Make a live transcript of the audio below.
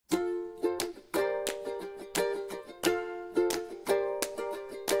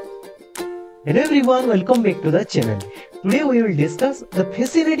Hello everyone, welcome back to the channel. Today we will discuss the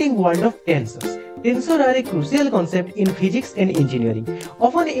fascinating world of tensors. Tensors are a crucial concept in physics and engineering,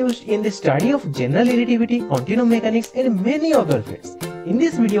 often used in the study of general relativity, quantum mechanics and many other fields. In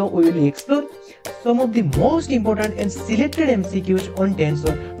this video, we will explore some of the most important and selected MCQs on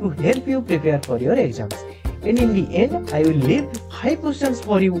tensor to help you prepare for your exams. And in the end, I will leave 5 questions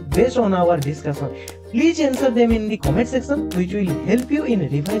for you based on our discussion. Please answer them in the comment section, which will help you in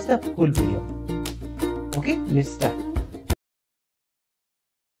revise the full video. Okay, let's start.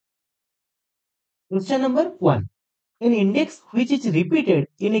 Question number 1. An index which is repeated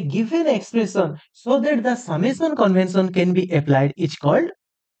in a given expression so that the summation convention can be applied is called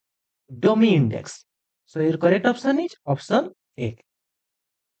dummy index. So your correct option is option A.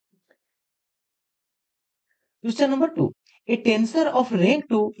 Question number 2. A tensor of rank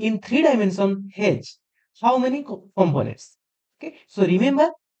 2 in 3 dimensions has how many components? Okay, so remember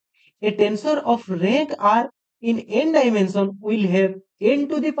a tensor of rank r in n dimension will have n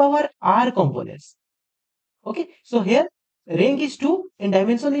to the power r components. Okay, so here rank is 2 and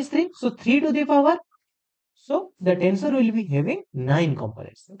dimension is 3, so 3 to the power. So the tensor will be having 9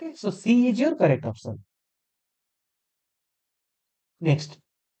 components. Okay, so C is your correct option. Next,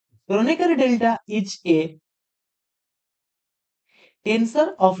 Kronecker delta is a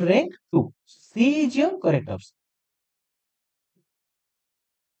tensor of rank 2. C is your correct option.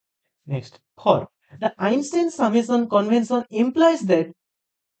 Next, for the Einstein summation convention implies that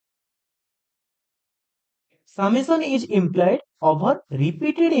summation is implied over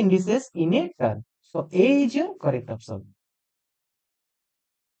repeated indices in a term. So A is your correct option.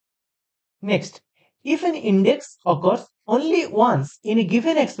 Next, if an index occurs only once in a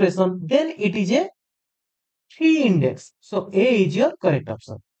given expression, then it is a 3 index. So A is your correct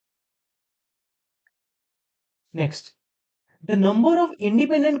option. Next, the number of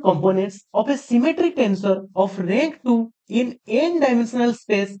independent components of a symmetric tensor of rank 2 in n-dimensional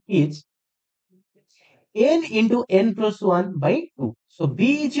space is n into n plus 1 by 2. So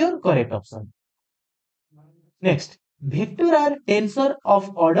B is your correct option. Next, vector are tensor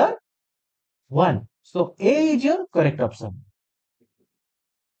of order 1. So A is your correct option.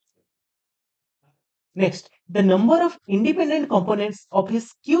 Next, the number of independent components of a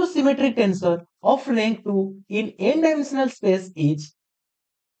skew-symmetric tensor of rank 2 in n-dimensional space is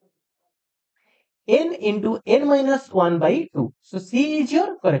n into n minus 1 by 2. So C is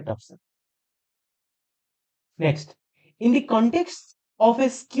your correct option. Next, in the context of a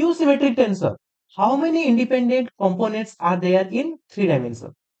skew-symmetric tensor, how many independent components are there in 3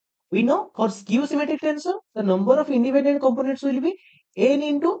 dimensions? We know for skew-symmetric tensor, the number of independent components will be n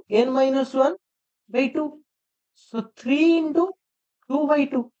into n minus 1 by 2. So 3 into 2 by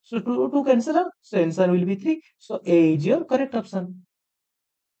 2. So 2 cancel out. So answer will be 3. So A is your correct option.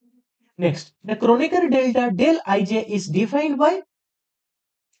 Next, the Kronecker delta del ij is defined by,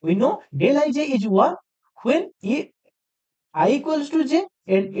 we know del ij is 1 when I equals to j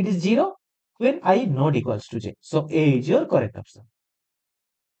and it is 0 when I not equals to j. So A is your correct option.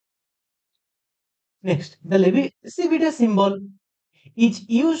 Next, the Levi-Civita symbol is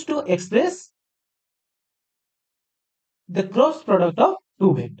used to express the cross product of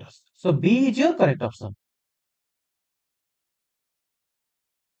two vectors. So B is your correct option.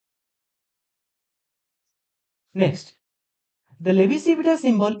 Next, the Levi-Civita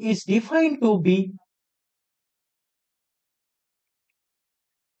symbol is defined to be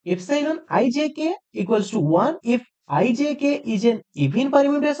epsilon ijk equals to 1 if ijk is an even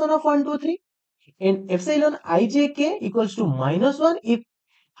permutation of 1, 2, 3 and epsilon ijk equals to minus 1 if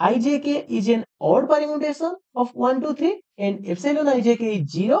ijk is an odd permutation of 1, 2, 3 and epsilon ijk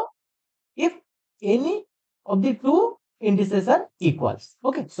is 0 if any of the two indices are equals.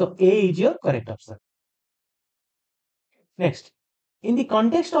 Okay, so A is your correct option. Next, in the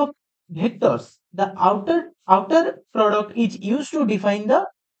context of vectors, the outer product is used to define the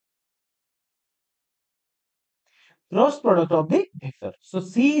cross product of the vector. So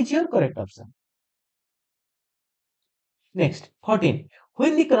C is your correct option. Next, 14.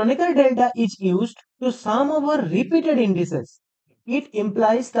 When the Kronecker delta is used to sum over repeated indices, it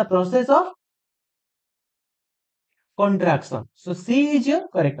implies the process of contraction. So C is your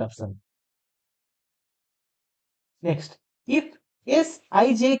correct option. Next, if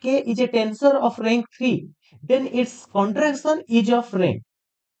Sijk is a tensor of rank 3, then its contraction is of rank.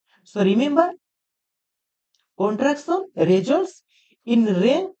 So remember, contraction results in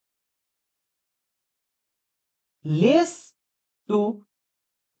rank less to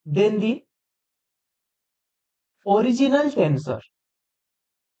than the original tensor.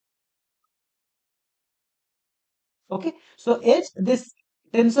 Okay, so as this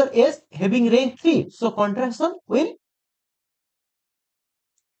tensor S having rank 3. So contraction will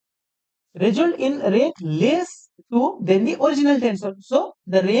result in rank less 2 than the original tensor. So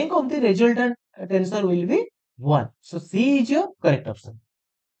the rank of the resultant tensor will be 1. So C is your correct option.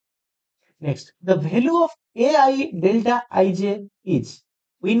 Next, the value of AI delta Ij is,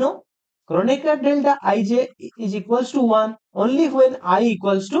 we know Kronecker delta Ij is equals to 1 only when I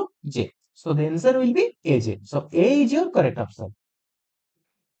equals to j. So the answer will be Aj. So A is your correct option.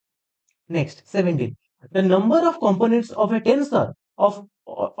 Next, 17. The number of components of a tensor of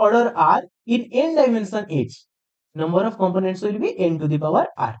order R in n dimension is. Number of components will be n to the power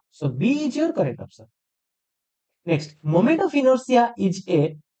R. So B is your correct option. Next, moment of inertia is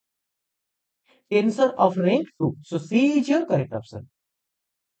a tensor of rank 2. So C is your correct option.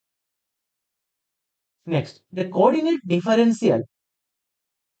 Next, the coordinate differential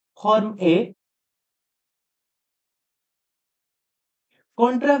form a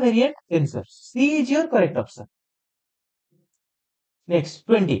contravariant tensor. C is your correct option. Next,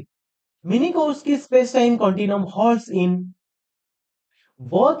 20. Minkowski spacetime continuum holds in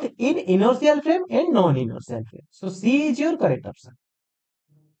both in inertial frame and non-inertial frame. So C is your correct option.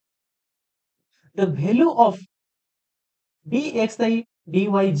 The value of dxi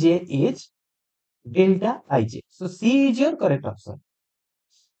dyj is delta ij. So C is your correct option.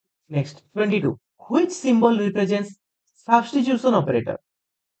 Next, 22. Which symbol represents substitution operator?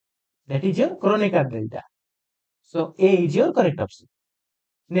 That is your Kronecker delta. So A is your correct option.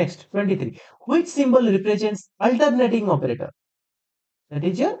 Next, 23. Which symbol represents alternating operator? That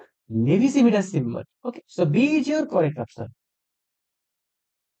is your Levi-Civita symbol. Okay, so B is your correct option.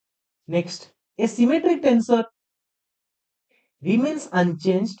 Next, a symmetric tensor remains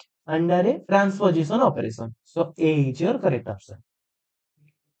unchanged under a transposition operation. So A is your correct option.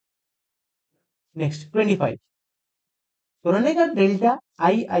 Next, 25. Kronecker delta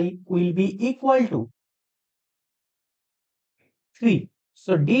II will be equal to 3.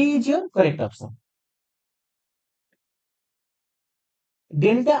 So D is your correct option.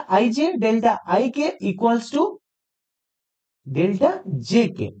 Delta ij, delta ik equals to delta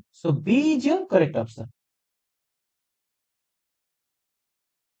jk. So B is your correct option.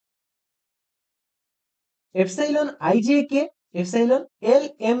 Epsilon ijk, epsilon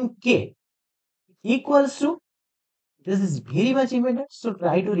lmk equals to, this is very much important, so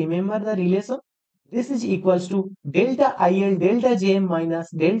try to remember the relation. This is equals to delta il delta jm minus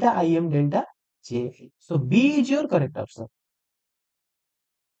delta im delta j. So B is your correct option.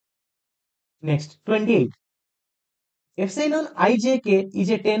 Next, 28. Epsilon ijk is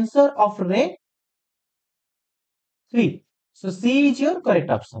a tensor of rank 3. So C is your correct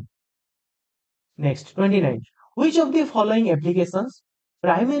option. Next, 29. Which of the following applications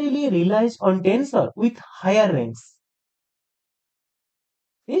primarily relies on tensor with higher ranks?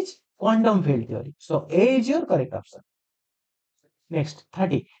 Is quantum field theory. So A is your correct option. Next,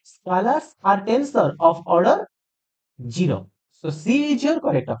 30. Scalars are tensor of order 0. So C is your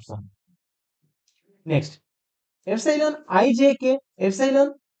correct option. Next, epsilon ijk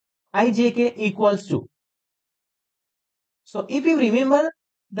equals to. So if you remember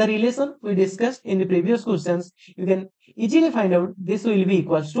the relation we discussed in the previous questions, you can easily find out this will be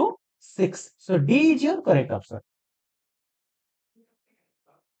equals to 6. So D is your correct option.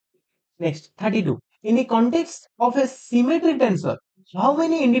 Next, 32. In the context of a symmetric tensor, how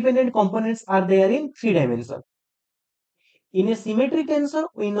many independent components are there in 3 dimensions? In a symmetric tensor,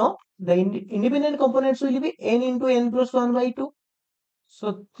 we know the independent components will be n into n plus 1 by 2.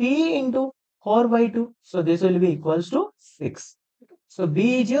 So 3 into 4 by 2. So this will be equals to 6. So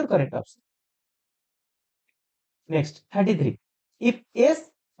B is your correct option. Next, 33. If S,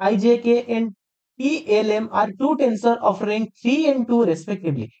 IJK and TLM are two tensors of rank 3 and 2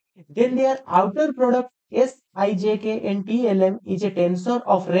 respectively, then their outer product S, IJK and TLM is a tensor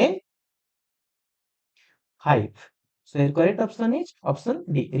of rank 5. So your correct option is option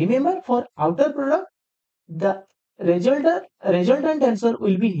D. Remember, for outer product, the resultant tensor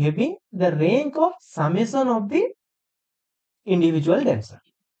will be having the rank of summation of the individual tensor.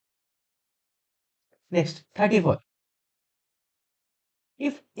 Next, 34.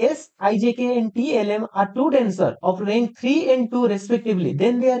 If S, IJK and TLM are two tensors of rank 3 and 2 respectively,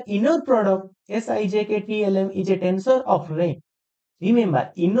 then their inner product S, IJK, TLM is a tensor of rank. Remember,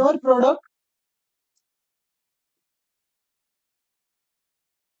 inner product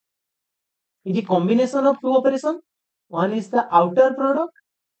is a combination of two operations. One is the outer product,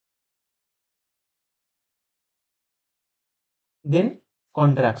 then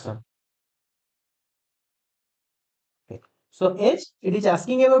contraction. Okay. So H, it is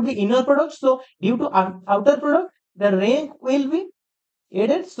asking about the inner product. So due to outer product, the rank will be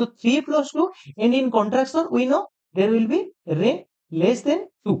added, so 3 plus 2, and in contraction we know there will be rank less than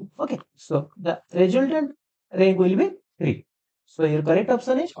 2. Okay, so the resultant rank will be 3. So your correct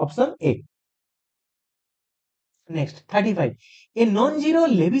option is option A. Next, 35. A non-zero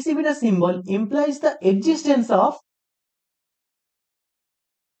Levi-Civita symbol implies the existence of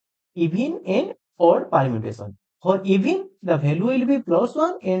even and odd permutation. For even, the value will be plus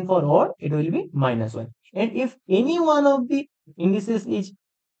 1, and for odd, it will be minus 1. And if any one of the indices is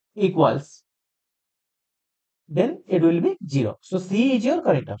equals, then it will be 0. So C is your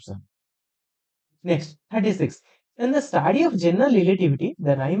correct option. Next, 36. In the study of general relativity,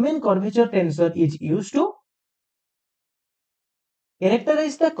 the Riemann curvature tensor is used to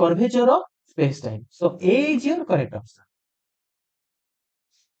characterize the curvature of spacetime. So A is your correct option.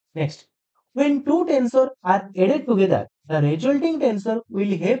 Next, when two tensors are added together, the resulting tensor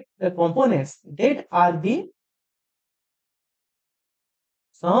will have the components that are the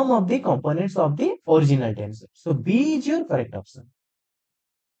sum of the components of the original tensor. So B is your correct option.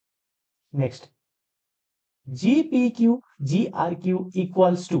 Next, GPQ GRQ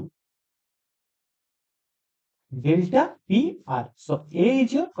equals to delta PR. So A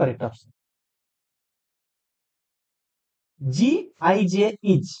is your correct option. Gij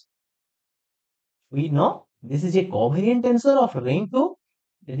is, we know this is a covariant tensor of rank 2,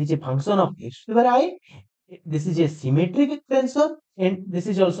 that is a function of x to the power I. This is a symmetric tensor, and this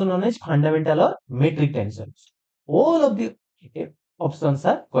is also known as fundamental or metric tensors. All of the options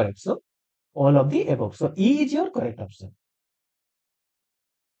are correct. So all of the above. So E is your correct option.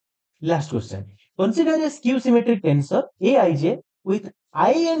 Last question. Consider a skew symmetric tensor Aij with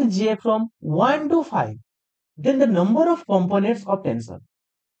I and j from 1 to 5. Then the number of components of tensor.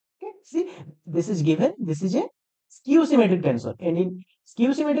 Okay, see, this is given. This is a skew symmetric tensor, and in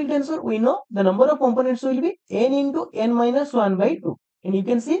skew symmetric tensor, we know the number of components will be n into n minus 1 by 2, and you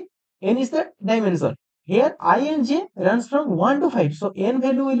can see n is the dimension. Here I and j runs from 1 to 5, so n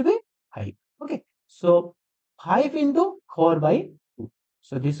value will be 5. Okay, so 5 into 4 by 2,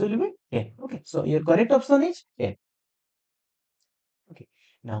 so this will be 10. Okay, so your correct option is 10. Okay,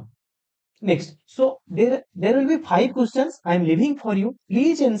 now next, so there will be 5 questions I am leaving for you.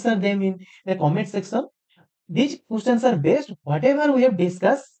 Please answer them in the comment section. These questions are based whatever we have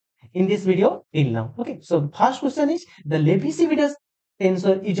discussed in this video till now. Okay, so first question is, the Levi-Civita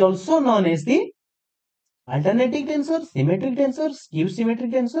tensor is also known as the alternating tensor, symmetric tensor, skew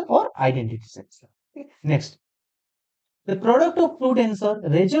symmetric tensor, or identity tensor. Okay. Next, the product of two tensor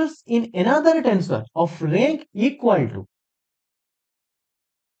results in another tensor of rank equal to.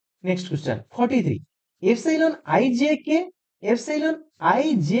 Next question, 43. Epsilon ijk, epsilon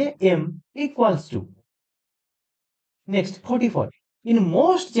ijm equals to. Next, 44. In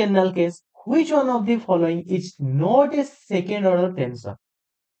most general case, which one of the following is not a second order tensor?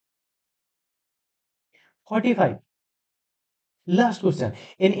 45. Last question.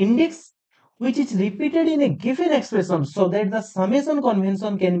 An index which is repeated in a given expression so that the summation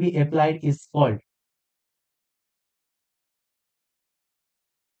convention can be applied is called.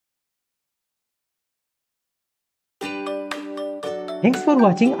 Thanks for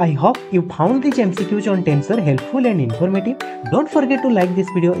watching. I hope you found these MCQs on tensor helpful and informative. Don't forget to like this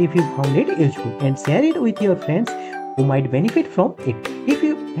video if you found it useful, and share it with your friends who might benefit from it. If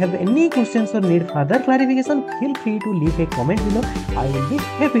you have any questions or need further clarification, feel free to leave a comment below. I will be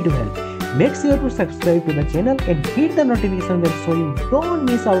happy to help. Make sure to subscribe to the channel and hit the notification bell so you don't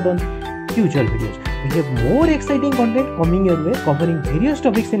miss out on future videos. We have more exciting content coming your way covering various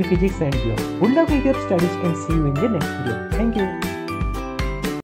topics in physics and beyond. Good luck with your studies and see you in the next video. Thank you.